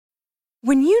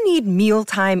When you need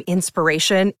mealtime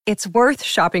inspiration, it's worth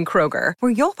shopping Kroger,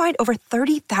 where you'll find over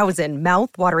 30,000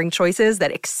 mouth-watering choices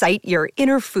that excite your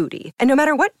inner foodie. And no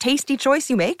matter what tasty choice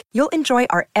you make, you'll enjoy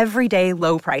our everyday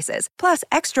low prices, plus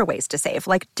extra ways to save,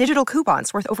 like digital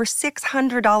coupons worth over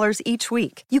 $600 each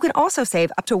week. You can also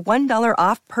save up to $1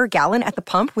 off per gallon at the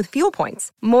pump with fuel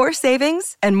points. More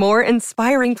savings and more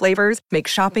inspiring flavors make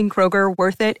shopping Kroger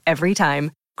worth it every time.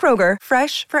 Kroger,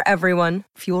 fresh for everyone.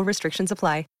 Fuel restrictions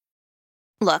apply.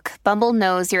 Look, Bumble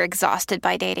knows you're exhausted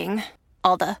by dating.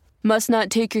 All the, must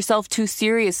not take yourself too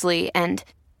seriously, and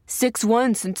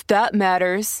 6'1" since that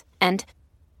matters, and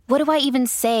what do I even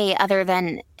say other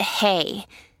than, hey?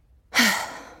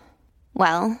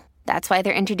 Well, that's why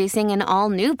they're introducing an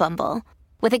all-new Bumble,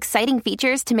 with exciting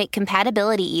features to make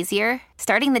compatibility easier,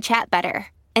 starting the chat better,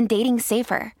 and dating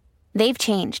safer. They've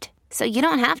changed, so you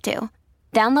don't have to.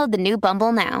 Download the new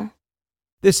Bumble now.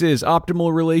 This is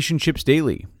Optimal Relationships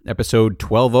Daily, episode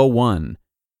 1201.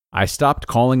 I Stopped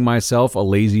Calling Myself a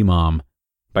Lazy Mom,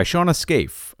 by Shauna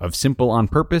Scaife of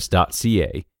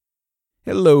simpleonpurpose.ca.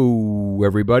 Hello,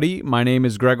 everybody. My name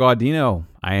is Greg Audino.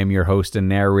 I am your host and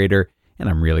narrator, and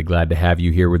I'm really glad to have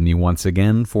you here with me once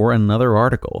again for another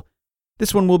article.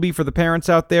 This one will be for the parents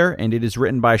out there, and it is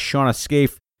written by Shauna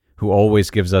Scaife, who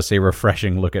always gives us a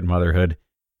refreshing look at motherhood.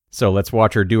 So let's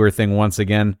watch her do her thing once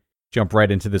again, jump right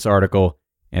into this article,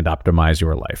 and optimize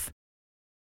your life.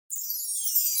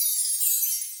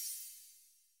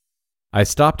 I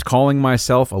Stopped Calling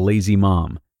Myself a Lazy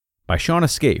Mom, by Shauna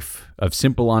Scaife of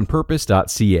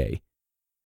simpleonpurpose.ca.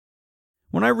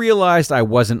 When I realized I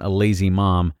wasn't a lazy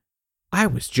mom, I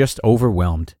was just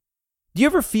overwhelmed. Do you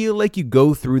ever feel like you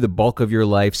go through the bulk of your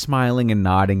life smiling and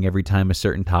nodding every time a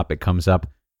certain topic comes up?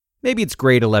 Maybe it's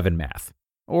grade 11 math,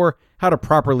 or how to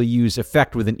properly use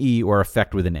effect with an E or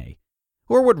effect with an A,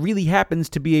 or what really happens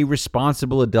to be a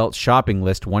responsible adult shopping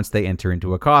list once they enter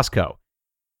into a Costco.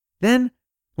 Then,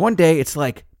 one day it's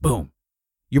like, boom,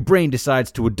 your brain decides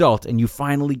to adult and you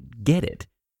finally get it.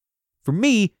 For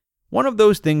me, one of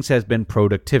those things has been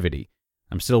productivity.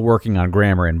 I'm still working on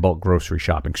grammar and bulk grocery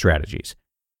shopping strategies.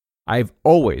 I've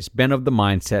always been of the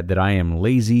mindset that I am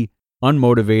lazy,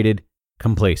 unmotivated,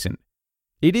 complacent.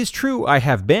 It is true I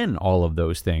have been all of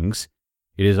those things.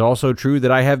 It is also true that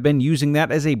I have been using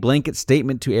that as a blanket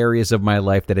statement to areas of my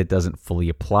life that it doesn't fully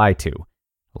apply to,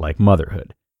 like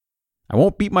motherhood. I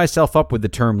won't beat myself up with the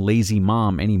term lazy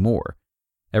mom anymore.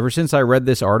 Ever since I read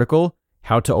this article,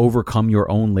 How to Overcome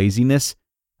Your Own Laziness,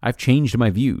 I've changed my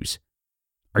views.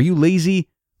 Are you lazy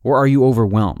or are you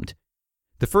overwhelmed?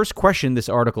 The first question this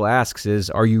article asks is,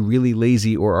 are you really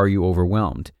lazy or are you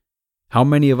overwhelmed? How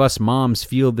many of us moms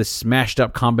feel this smashed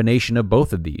up combination of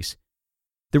both of these?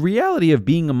 The reality of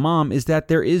being a mom is that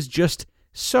there is just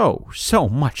so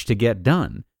much to get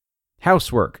done.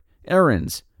 Housework,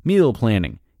 errands, meal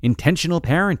planning, intentional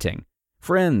parenting,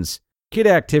 friends, kid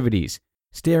activities,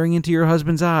 staring into your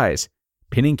husband's eyes,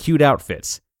 pinning cute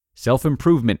outfits,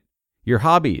 self-improvement, your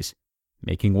hobbies,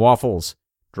 making waffles,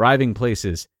 driving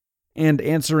places, and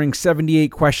answering 78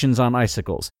 questions on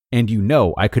icicles. And you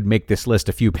know I could make this list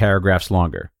a few paragraphs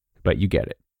longer, but you get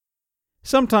it.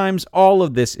 Sometimes all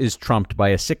of this is trumped by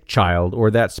a sick child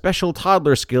or that special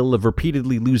toddler skill of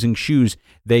repeatedly losing shoes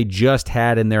they just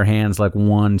had in their hands like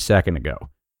 1 second ago.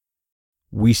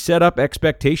 We set up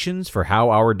expectations for how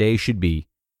our day should be.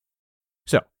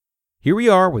 So, here we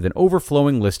are with an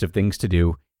overflowing list of things to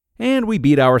do, and we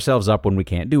beat ourselves up when we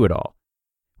can't do it all.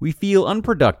 We feel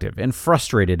unproductive and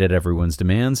frustrated at everyone's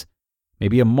demands,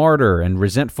 maybe a martyr and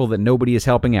resentful that nobody is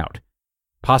helping out.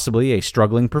 Possibly a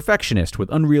struggling perfectionist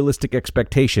with unrealistic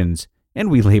expectations,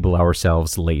 and we label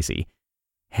ourselves lazy.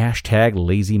 Hashtag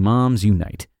lazy moms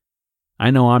unite. I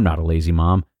know I'm not a lazy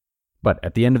mom, but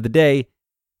at the end of the day,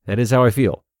 that is how I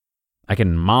feel. I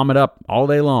can mom it up all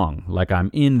day long, like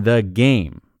I'm in the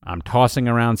game. I'm tossing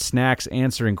around snacks,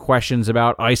 answering questions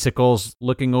about icicles,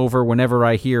 looking over whenever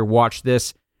I hear watch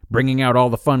this, bringing out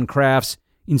all the fun crafts,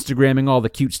 Instagramming all the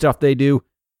cute stuff they do.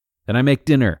 Then I make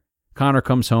dinner. Connor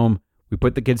comes home. We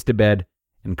put the kids to bed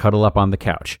and cuddle up on the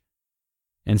couch.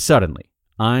 And suddenly,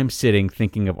 I'm sitting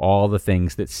thinking of all the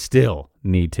things that still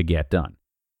need to get done.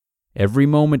 Every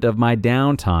moment of my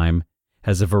downtime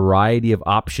has a variety of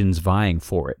options vying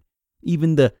for it,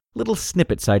 even the little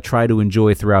snippets I try to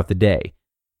enjoy throughout the day.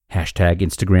 Hashtag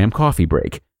Instagram coffee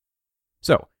break.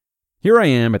 So, here I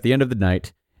am at the end of the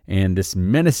night, and this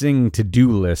menacing to-do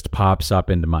list pops up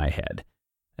into my head.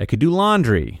 I could do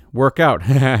laundry, work out,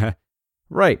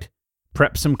 right,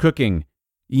 prep some cooking,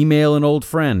 email an old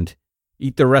friend,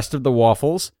 eat the rest of the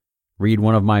waffles, read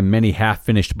one of my many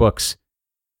half-finished books.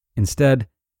 Instead,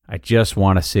 I just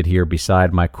want to sit here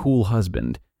beside my cool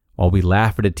husband while we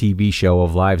laugh at a TV show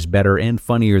of lives better and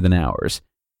funnier than ours.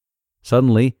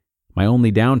 Suddenly, my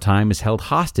only downtime is held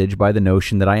hostage by the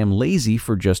notion that I am lazy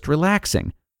for just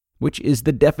relaxing, which is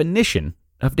the definition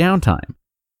of downtime.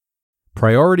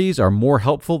 Priorities are more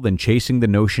helpful than chasing the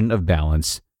notion of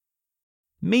balance.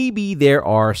 Maybe there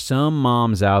are some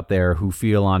moms out there who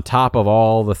feel on top of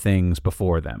all the things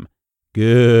before them.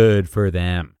 Good for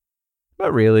them.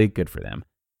 But really, good for them.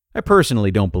 I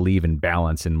personally don't believe in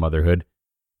balance in motherhood.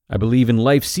 I believe in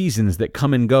life seasons that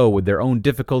come and go with their own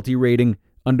difficulty rating,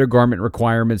 undergarment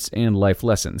requirements, and life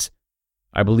lessons.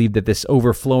 I believe that this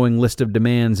overflowing list of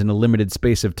demands in a limited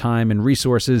space of time and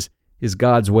resources is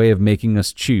God's way of making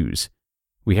us choose.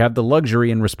 We have the luxury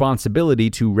and responsibility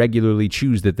to regularly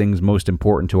choose the things most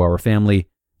important to our family,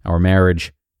 our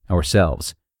marriage,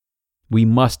 ourselves. We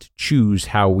must choose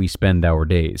how we spend our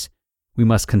days. We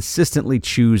must consistently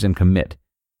choose and commit.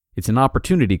 It's an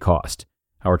opportunity cost.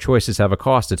 Our choices have a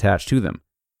cost attached to them.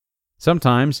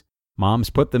 Sometimes,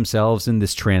 moms put themselves in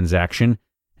this transaction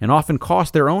and often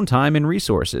cost their own time and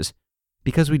resources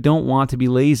because we don't want to be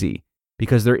lazy,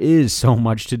 because there is so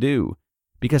much to do.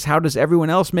 Because how does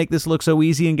everyone else make this look so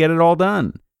easy and get it all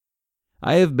done?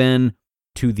 I have been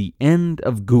to the end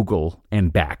of Google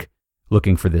and back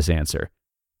looking for this answer.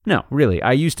 No, really,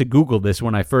 I used to Google this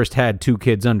when I first had 2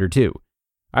 kids under 2.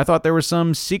 I thought there was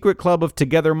some secret club of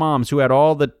together moms who had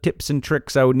all the tips and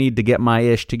tricks I would need to get my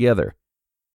ish together.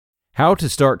 How to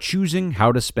start choosing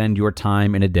how to spend your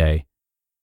time in a day.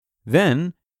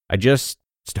 Then I just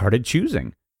started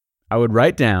choosing. I would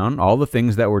write down all the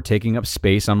things that were taking up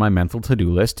space on my mental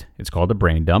to-do list. It's called a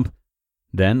brain dump.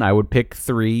 Then I would pick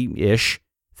 3-ish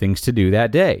things to do that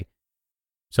day.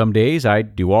 Some days I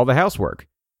do all the housework.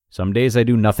 Some days I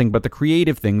do nothing but the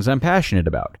creative things I'm passionate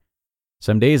about.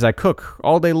 Some days I cook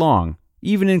all day long,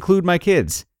 even include my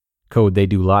kids. Code, they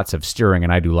do lots of stirring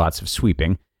and I do lots of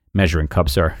sweeping. Measuring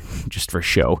cups are just for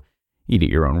show. Eat at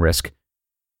your own risk.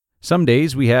 Some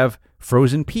days we have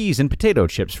frozen peas and potato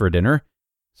chips for dinner.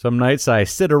 Some nights I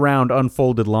sit around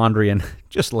unfolded laundry and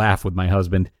just laugh with my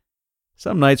husband.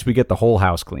 Some nights we get the whole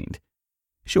house cleaned.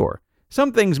 Sure,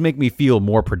 some things make me feel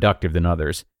more productive than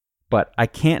others, but I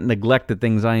can't neglect the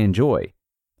things I enjoy.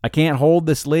 I can't hold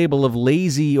this label of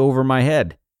lazy over my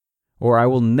head, or I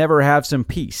will never have some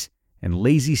peace. And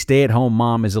lazy stay-at-home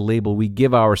mom is a label we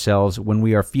give ourselves when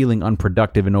we are feeling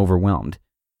unproductive and overwhelmed.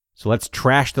 So let's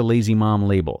trash the lazy mom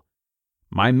label.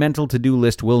 My mental to-do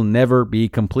list will never be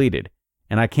completed,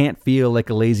 and I can't feel like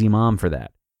a lazy mom for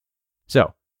that.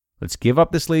 So, let's give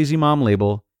up this lazy mom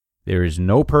label. There is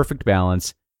no perfect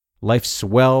balance. Life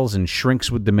swells and shrinks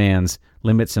with demands,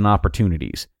 limits, and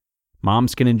opportunities.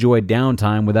 Moms can enjoy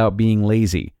downtime without being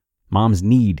lazy. Moms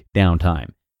need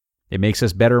downtime. It makes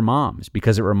us better moms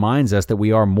because it reminds us that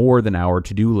we are more than our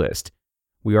to-do list.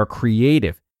 We are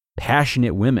creative,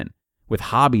 passionate women with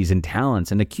hobbies and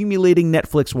talents and accumulating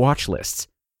Netflix watch lists.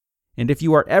 And if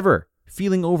you are ever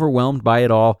feeling overwhelmed by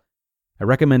it all, I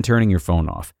recommend turning your phone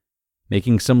off,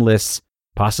 making some lists,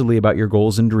 possibly about your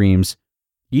goals and dreams,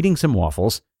 eating some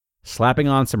waffles, slapping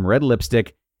on some red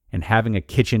lipstick, and having a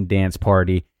kitchen dance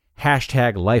party.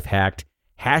 Hashtag life hacked,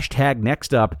 hashtag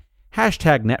next up,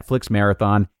 hashtag Netflix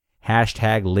marathon,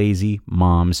 hashtag lazy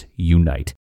moms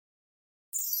unite.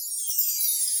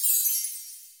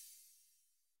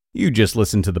 You just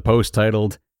listened to the post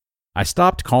titled, I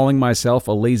Stopped Calling Myself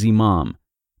a Lazy Mom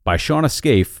by Shauna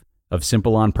Scaife of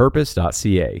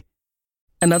simpleonpurpose.ca.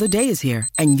 Another day is here,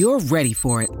 and you're ready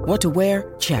for it. What to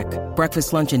wear? Check.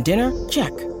 Breakfast, lunch, and dinner?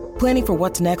 Check. Planning for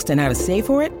what's next and how to save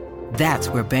for it? That's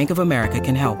where Bank of America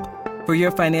can help. For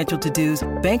your financial to-dos,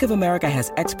 Bank of America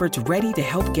has experts ready to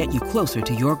help get you closer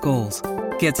to your goals.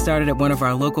 Get started at one of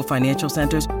our local financial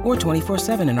centers or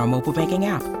 24/7 in our mobile banking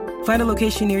app. Find a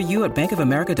location near you at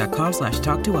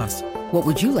bankofamerica.com/talktous. What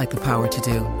would you like the power to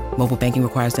do? Mobile banking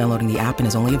requires downloading the app and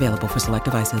is only available for select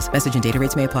devices. Message and data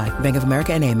rates may apply. Bank of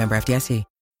America N.A., member FDIC.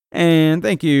 And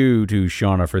thank you to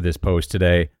Shauna for this post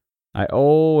today. I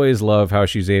always love how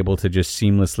she's able to just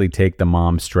seamlessly take the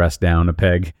mom stress down a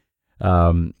peg.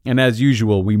 And as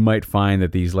usual, we might find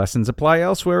that these lessons apply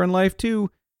elsewhere in life too.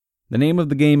 The name of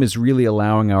the game is really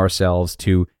allowing ourselves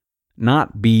to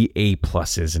not be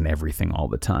A-pluses in everything all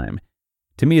the time.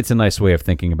 To me, it's a nice way of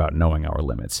thinking about knowing our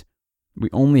limits. We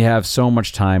only have so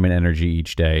much time and energy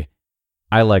each day.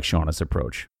 I like Shauna's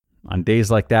approach. On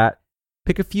days like that,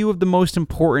 pick a few of the most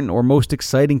important or most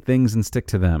exciting things and stick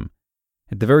to them.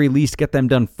 At the very least, get them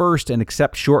done first and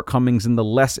accept shortcomings in the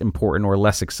less important or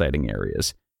less exciting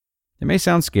areas. It may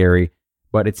sound scary,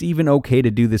 but it's even okay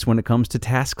to do this when it comes to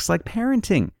tasks like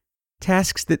parenting.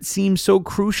 Tasks that seem so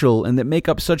crucial and that make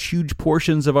up such huge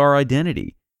portions of our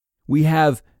identity. We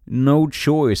have no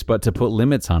choice but to put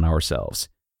limits on ourselves.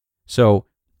 So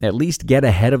at least get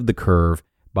ahead of the curve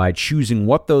by choosing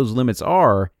what those limits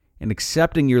are and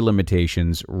accepting your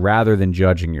limitations rather than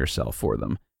judging yourself for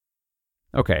them.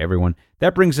 Okay, everyone,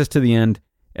 that brings us to the end.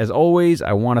 As always,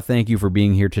 I want to thank you for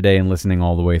being here today and listening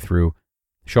all the way through.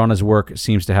 Shauna's work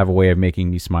seems to have a way of making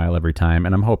me smile every time,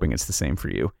 and I'm hoping it's the same for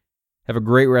you. Have a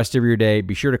great rest of your day.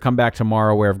 Be sure to come back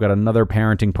tomorrow where I've got another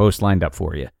parenting post lined up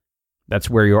for you. That's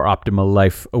where your optimal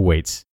life awaits.